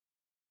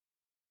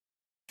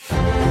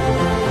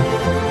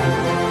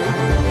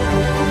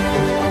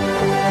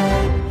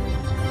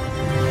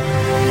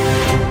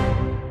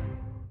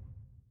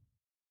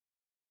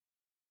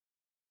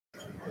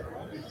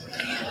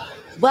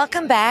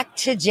Welcome back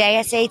to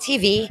JSA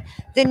TV,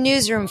 the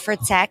newsroom for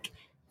tech,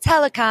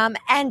 telecom,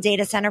 and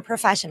data center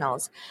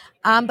professionals.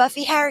 I'm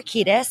Buffy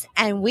Harakitis,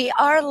 and we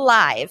are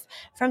live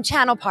from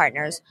Channel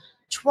Partners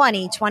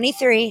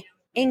 2023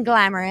 in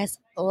glamorous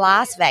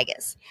Las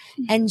Vegas.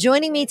 And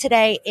joining me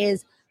today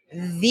is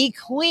the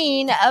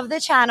queen of the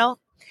channel.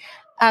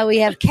 We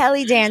have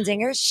Kelly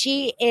Danziger.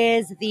 She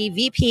is the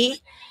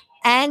VP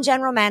and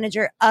General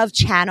Manager of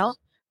Channel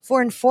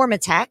for Informa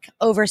Tech,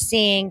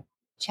 overseeing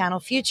Channel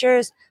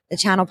Futures, the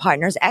Channel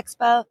Partners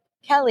Expo.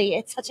 Kelly,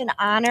 it's such an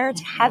honor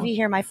to have you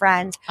here, my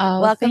friend.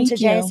 Welcome to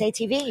JSA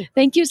TV.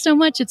 Thank you so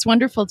much. It's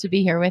wonderful to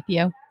be here with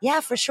you.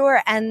 Yeah, for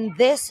sure. And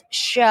this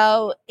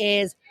show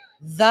is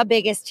the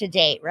biggest to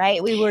date,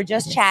 right? We were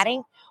just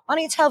chatting. Why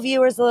don't you tell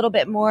viewers a little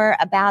bit more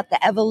about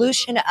the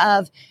evolution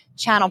of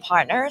Channel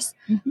Partners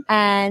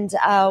and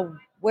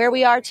where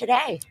we are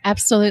today?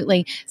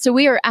 Absolutely. So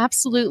we are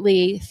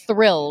absolutely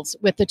thrilled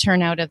with the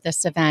turnout of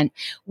this event.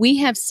 We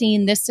have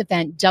seen this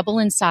event double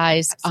in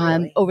size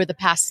over the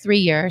past 3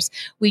 years.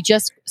 We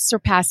just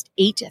surpassed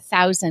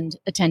 8,000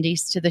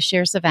 attendees to this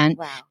year's event.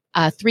 Wow.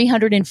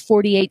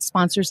 348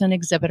 sponsors and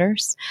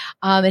exhibitors.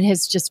 It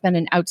has just been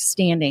an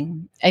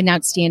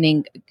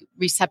outstanding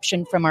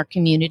reception from our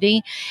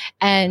community.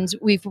 And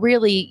we've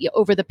really,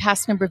 over the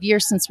past number of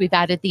years since we've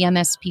added the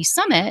MSP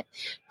Summit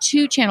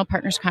to Channel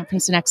Partners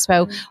Conference and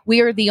Expo,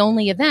 we are the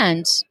only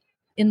event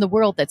in the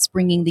world that's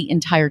bringing the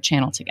entire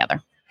channel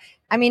together.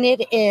 I mean,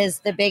 it is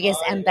the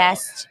biggest and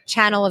best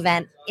channel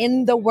event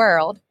in the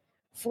world,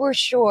 for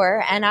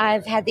sure. And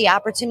I've had the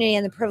opportunity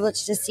and the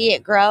privilege to see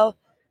it grow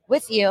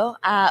with you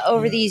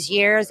over these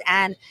years.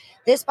 And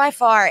this by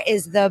far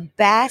is the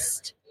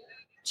best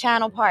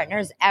Channel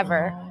Partners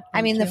ever.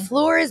 I mean, the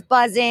floor is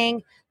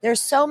buzzing.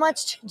 There's so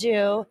much to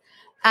do.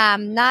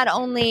 Not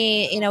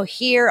only,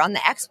 here on the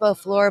expo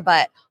floor,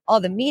 but all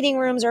the meeting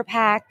rooms are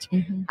packed.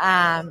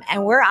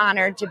 And we're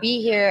honored to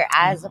be here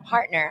as a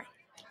partner.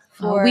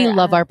 We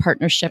love our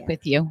partnership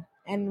with you.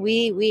 And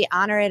we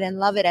honor it and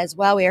love it as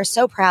well. We are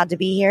so proud to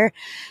be here.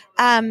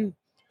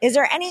 Is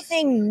there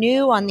anything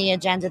new on the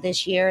agenda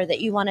this year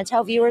that you want to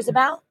tell viewers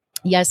about?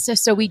 Yes.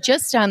 So we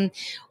just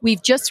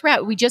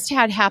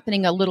had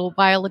happening a little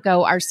while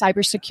ago our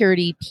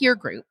cybersecurity peer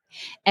group,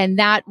 and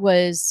that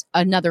was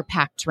another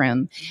packed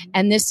room.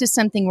 And this is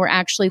something we're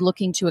actually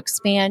looking to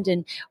expand,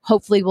 and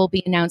hopefully we'll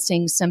be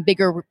announcing some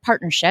bigger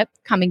partnership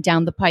coming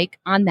down the pike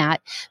on that,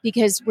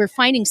 because we're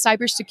finding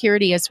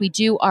cybersecurity as we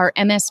do our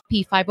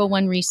MSP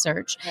 501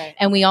 research,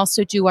 and we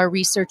also do our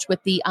research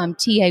with the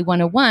TA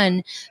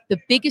 101. The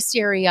biggest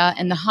area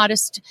and the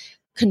hottest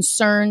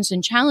concerns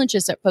and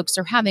challenges that folks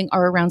are having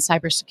are around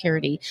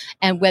cybersecurity.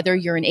 And whether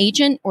you're an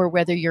agent or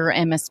whether you're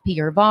MSP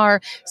or VAR,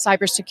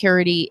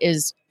 cybersecurity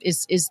is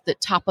the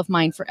top of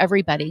mind for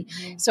everybody.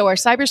 So our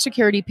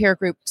cybersecurity peer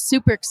group,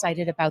 super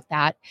excited about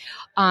that.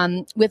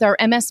 With our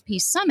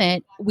MSP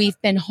Summit,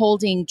 we've been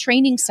holding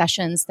training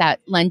sessions that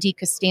Lendy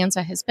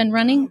Costanza has been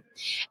running.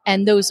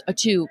 And those are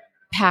two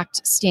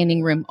packed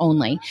standing room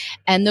only.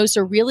 And those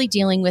are really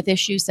dealing with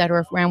issues that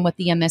are around what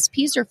the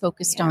MSPs are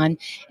focused on.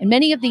 And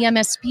many of the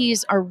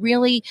MSPs are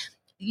really,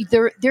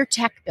 they're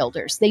tech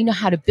builders. They know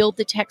how to build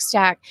the tech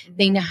stack.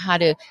 They know how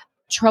to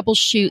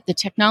troubleshoot the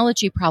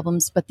technology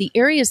problems. But the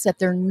areas that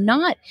they're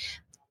not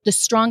the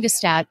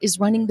strongest at is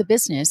running the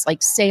business,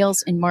 like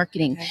sales and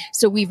marketing.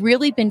 So we've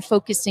really been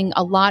focusing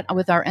a lot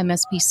with our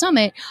MSP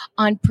Summit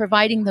on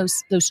providing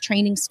those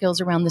training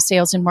skills around the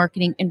sales and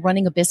marketing and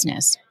running a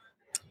business.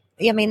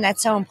 I mean,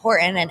 that's so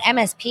important. And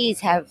MSPs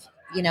have,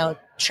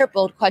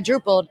 tripled,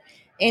 quadrupled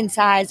in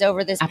size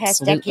over this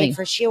past decade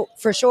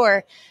for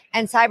sure.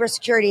 And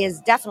cybersecurity is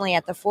definitely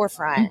at the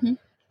forefront.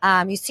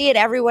 You see it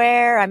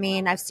everywhere. I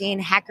mean, I've seen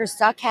hackers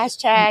suck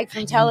hashtag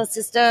from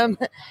Telesystem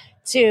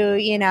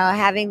to,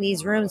 having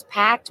these rooms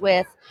packed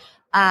with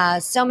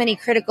so many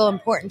critical,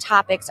 important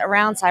topics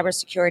around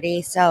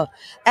cybersecurity. So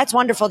that's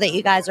wonderful that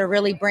you guys are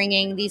really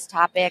bringing these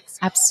topics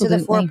to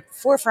the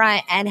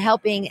forefront and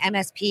helping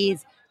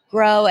MSPs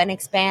grow and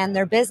expand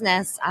their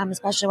business,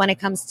 especially when it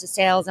comes to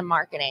sales and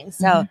marketing.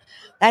 So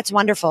that's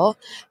wonderful.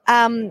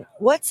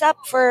 What's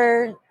up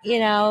for,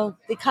 the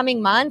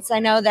coming months? I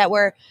know that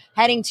we're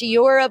heading to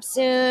Europe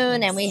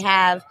soon, and we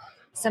have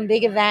some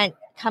big event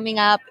coming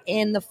up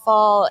in the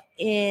fall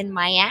in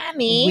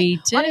Miami. We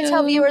do. Want to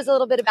tell viewers a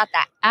little bit about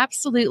that?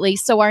 Absolutely.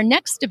 So our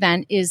next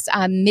event is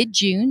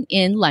mid-June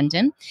in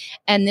London,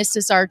 and this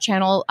is our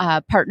Channel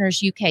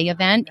Partners UK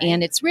event,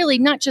 and it's really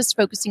not just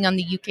focusing on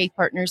the UK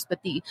partners,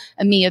 but the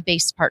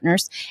EMEA-based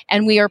partners,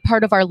 and we are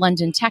part of our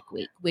London Tech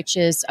Week, which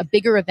is a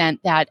bigger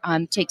event that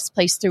takes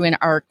place through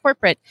our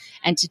corporate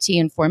entity,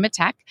 Informa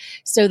Tech.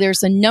 So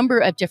there's a number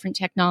of different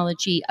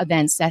technology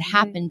events that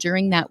happen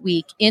during that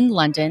week in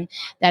London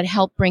that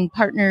help bring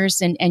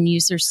partners and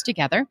users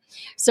together.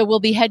 So we'll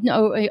be heading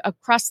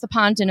across the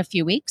pond in a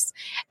few weeks.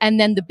 And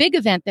then the big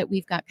event that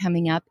we've got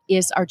coming up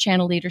is our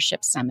Channel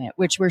Leadership Summit,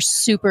 which we're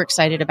super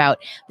excited about.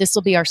 This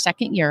will be our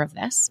second year of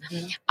this.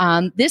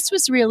 This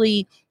was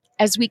really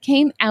as we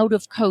came out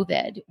of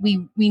COVID,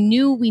 we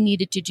knew we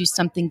needed to do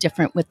something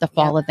different with the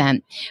fall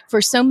event.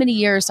 For so many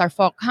years, our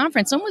fall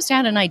conference almost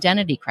had an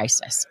identity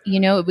crisis.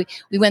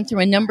 We went through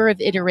a number of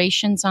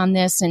iterations on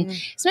this, and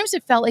sometimes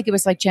it felt like it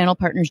was like Channel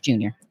Partners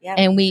Junior. Yep.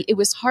 And it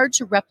was hard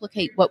to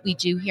replicate what we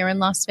do here in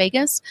Las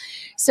Vegas.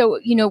 So,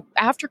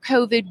 after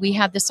COVID, we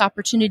had this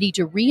opportunity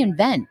to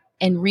reinvent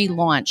and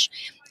relaunch.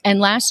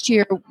 And last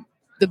year,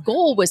 the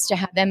goal was to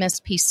have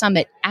MSP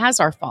Summit as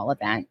our fall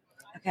event.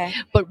 Okay.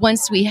 But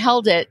once we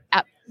held it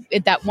at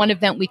that one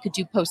event we could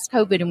do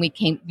post-COVID, and we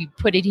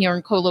put it here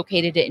and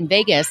co-located it in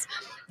Vegas,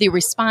 the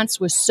response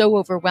was so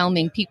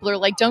overwhelming. People are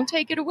like, don't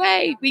take it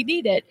away. We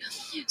need it.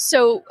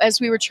 So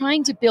as we were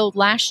trying to build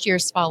last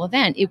year's fall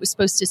event, it was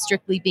supposed to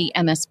strictly be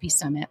MSP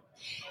Summit.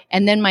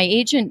 And then my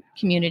agent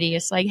community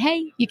is like,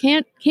 hey, you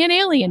can't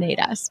alienate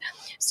us.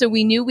 So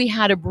we knew we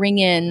had to bring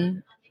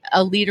in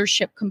a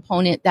leadership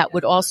component that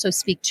would also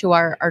speak to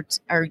our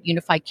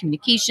unified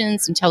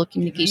communications and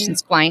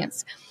telecommunications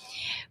clients.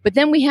 But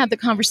then we had the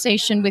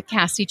conversation with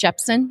Cassie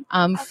Jepson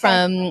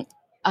from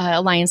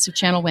Alliance of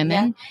Channel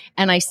Women,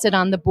 and I sit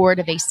on the board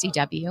of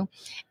ACW.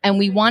 And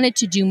we wanted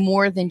to do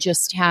more than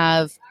just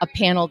have a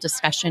panel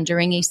discussion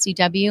during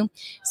ACW.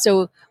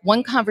 So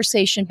one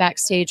conversation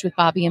backstage with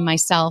Bobby and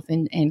myself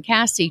and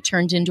Cassie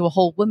turned into a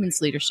whole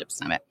women's leadership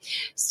summit.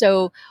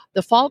 So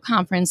the fall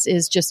conference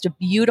is just a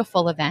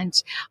beautiful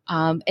event,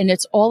 and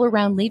it's all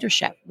around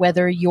leadership,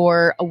 whether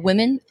you're a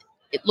woman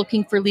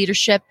looking for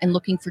leadership and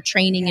looking for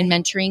training and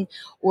mentoring,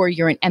 or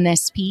you're an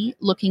MSP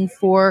looking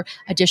for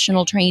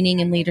additional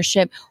training and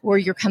leadership, or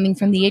you're coming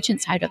from the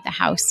agent side of the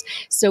house.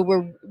 So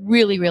we're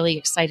really, really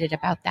excited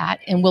about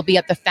that. And we'll be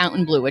at the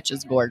Fontainebleau, which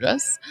is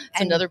gorgeous.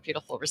 It's another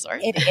beautiful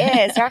resort. It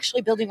is. They're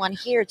actually building one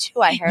here too,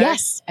 I heard.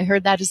 Yes, I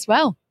heard that as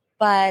well.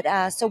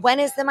 But so when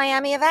is the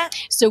Miami event?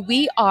 So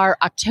we are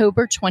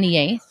October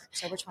 28th,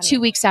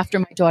 2 weeks after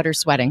my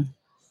daughter's wedding.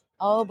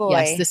 Oh, boy.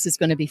 Yes, this is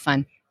going to be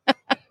fun.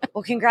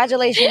 Well,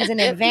 congratulations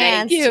in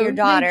advance to your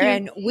daughter.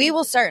 And we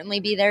will certainly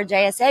be there.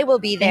 JSA will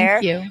be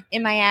there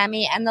in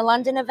Miami. And the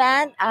London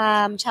event,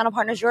 Channel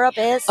Partners Europe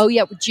is? Oh,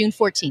 yeah, June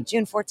 14th.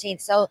 June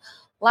 14th. So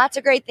lots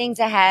of great things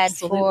ahead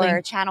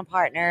for Channel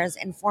Partners,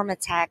 Informa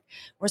Tech.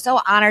 We're so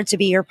honored to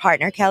be your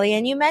partner, Kelly.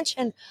 And you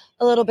mentioned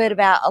a little bit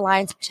about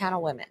Alliance of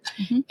Channel Women,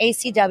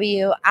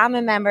 ACW. I'm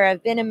a member.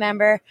 I've been a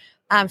member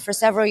for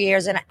several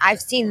years, and I've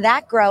seen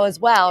that grow as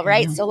well,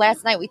 right? So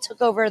last night we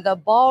took over the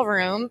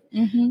ballroom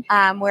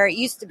where it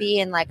used to be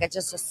in like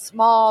just a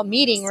small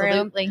meeting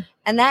room,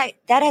 and that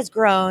has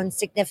grown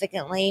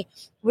significantly.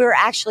 We were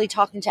actually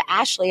talking to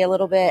Ashley a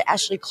little bit,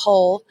 Ashley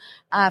Cole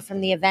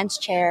from the events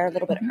chair a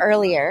little bit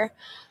earlier,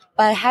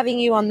 but having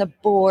you on the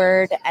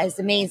board is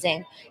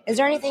amazing. Is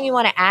there anything you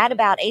want to add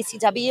about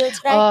ACW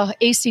today? Oh,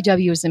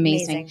 ACW is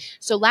amazing.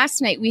 So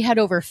last night we had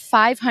over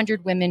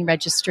 500 women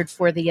registered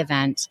for the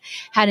event,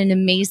 had an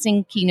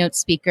amazing keynote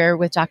speaker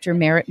with Dr.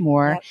 Merritt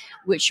Moore,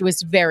 which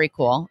was very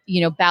cool.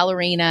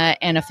 Ballerina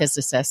and a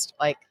physicist,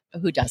 like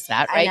who does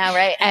that, right? I know,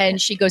 right?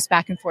 And she goes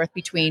back and forth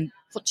between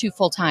two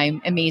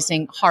full-time,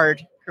 amazing,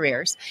 hard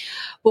careers.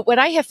 But what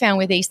I have found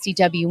with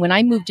ACW, when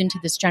I moved into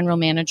this general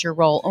manager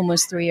role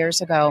almost 3 years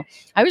ago,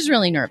 I was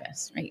really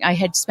nervous, right? I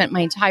had spent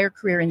my entire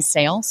career in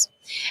sales,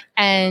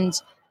 and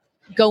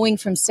going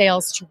from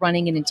sales to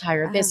running an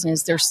entire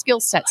business, there's skill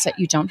sets that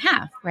you don't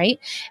have, right?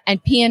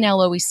 And P&L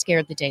always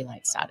scared the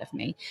daylights out of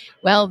me.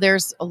 Well,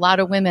 there's a lot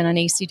of women on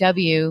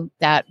ACW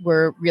that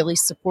were really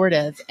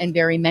supportive and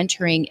very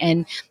mentoring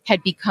and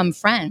had become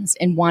friends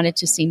and wanted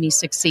to see me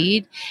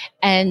succeed.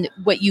 And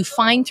what you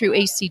find through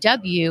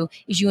ACW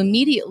is you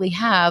immediately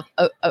have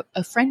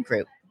a friend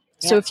group.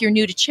 So if you're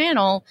new to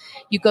channel,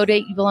 you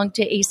belong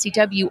to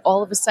ACW,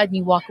 all of a sudden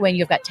you walk away and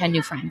you've got 10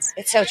 new friends.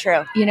 It's so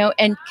true.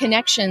 And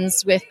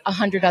connections with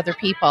 100 other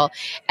people.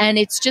 And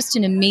it's just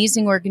an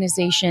amazing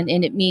organization,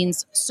 and it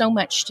means so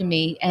much to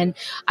me. And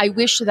I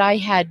wish that I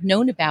had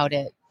known about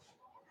it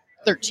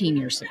 13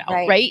 years ago,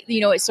 right?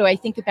 So I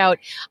think about,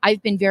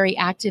 I've been very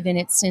active in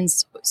it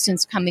since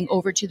coming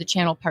over to the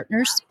channel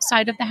partners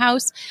side of the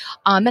house.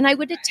 And I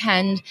would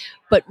attend,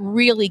 but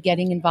really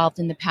getting involved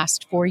in the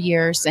past 4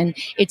 years. And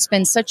it's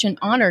been such an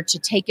honor to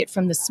take it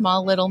from the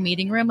small little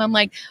meeting room. I'm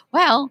like,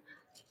 well,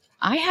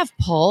 I have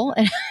pull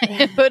and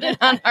put it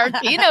on our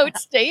keynote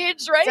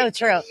stage, right? So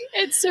true.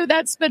 And so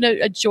that's been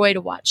a joy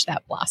to watch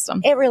that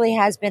blossom. It really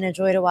has been a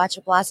joy to watch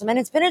it blossom. And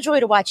it's been a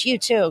joy to watch you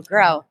too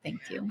grow.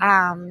 Thank you.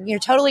 You're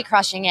totally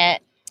crushing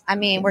it. I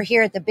mean, we're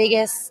here at the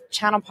biggest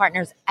channel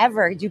partners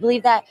ever. Do you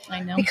believe that?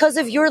 I know. Because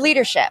of your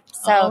leadership.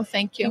 So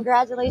thank you.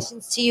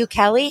 Congratulations to you,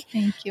 Kelly.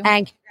 Thank you.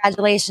 And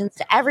congratulations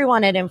to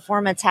everyone at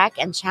Informa Tech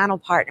and Channel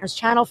Partners,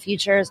 Channel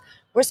Futures.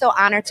 We're so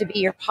honored to be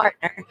your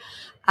partner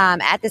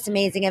at this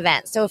amazing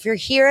event. So if you're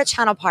here at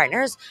Channel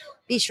Partners,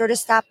 be sure to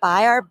stop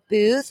by our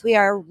booth. We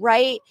are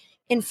right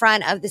in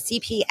front of the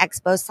CP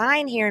Expo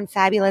sign here in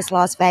fabulous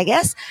Las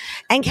Vegas.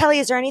 And Kelly,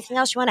 is there anything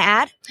else you want to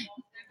add?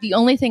 The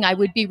only thing I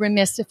would be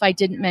remiss if I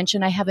didn't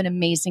mention, I have an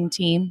amazing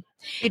team.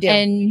 You do.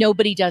 And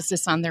nobody does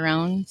this on their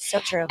own. So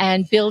true.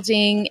 And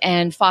building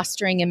and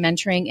fostering and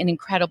mentoring an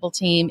incredible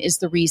team is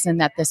the reason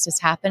that this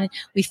has happened.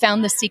 We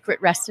found the secret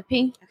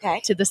recipe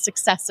to the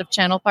success of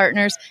channel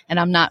partners, and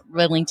I'm not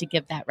willing to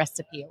give that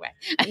recipe away.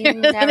 I'm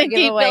going to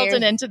keep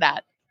building into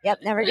that.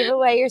 Yep, never give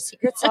away your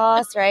secret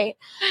sauce, right?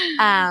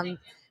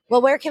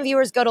 Well, where can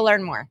viewers go to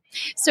learn more?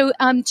 So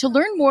to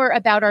learn more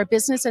about our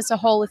business as a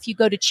whole, if you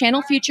go to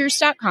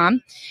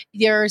channelfutures.com,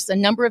 there's a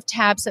number of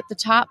tabs at the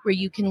top where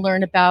you can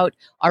learn about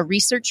our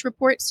research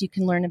reports. You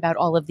can learn about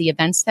all of the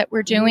events that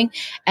we're doing,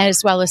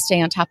 as well as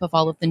stay on top of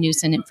all of the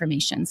news and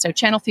information. So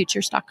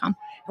channelfutures.com.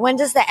 When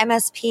does the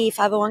MSP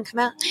 501 come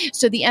out?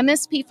 So the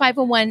MSP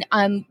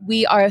 501,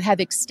 we have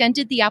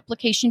extended the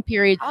application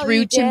period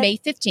through to May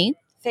 15th.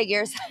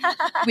 Figures.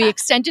 We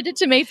extended it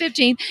to May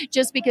 15th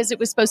just because it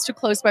was supposed to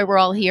close while we're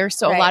all here.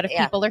 So a lot of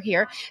people are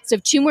here. So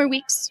about 2 more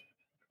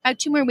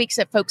weeks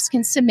that folks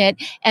can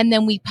submit. And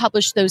then we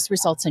publish those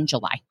results in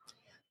July.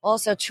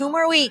 Also, 2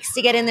 more weeks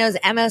to get in those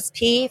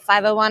MSP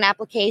 501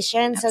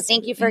 applications. Absolutely. So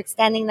thank you for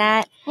extending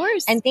that. Of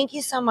course. And thank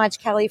you so much,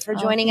 Kelly, for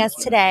joining us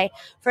today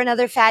for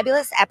another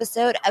fabulous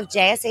episode of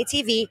JSA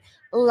TV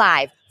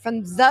live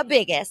from the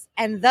biggest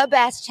and the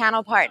best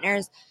channel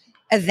partners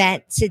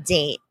event to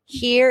date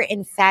here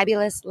in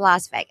fabulous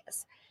Las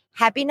Vegas.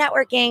 Happy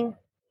networking.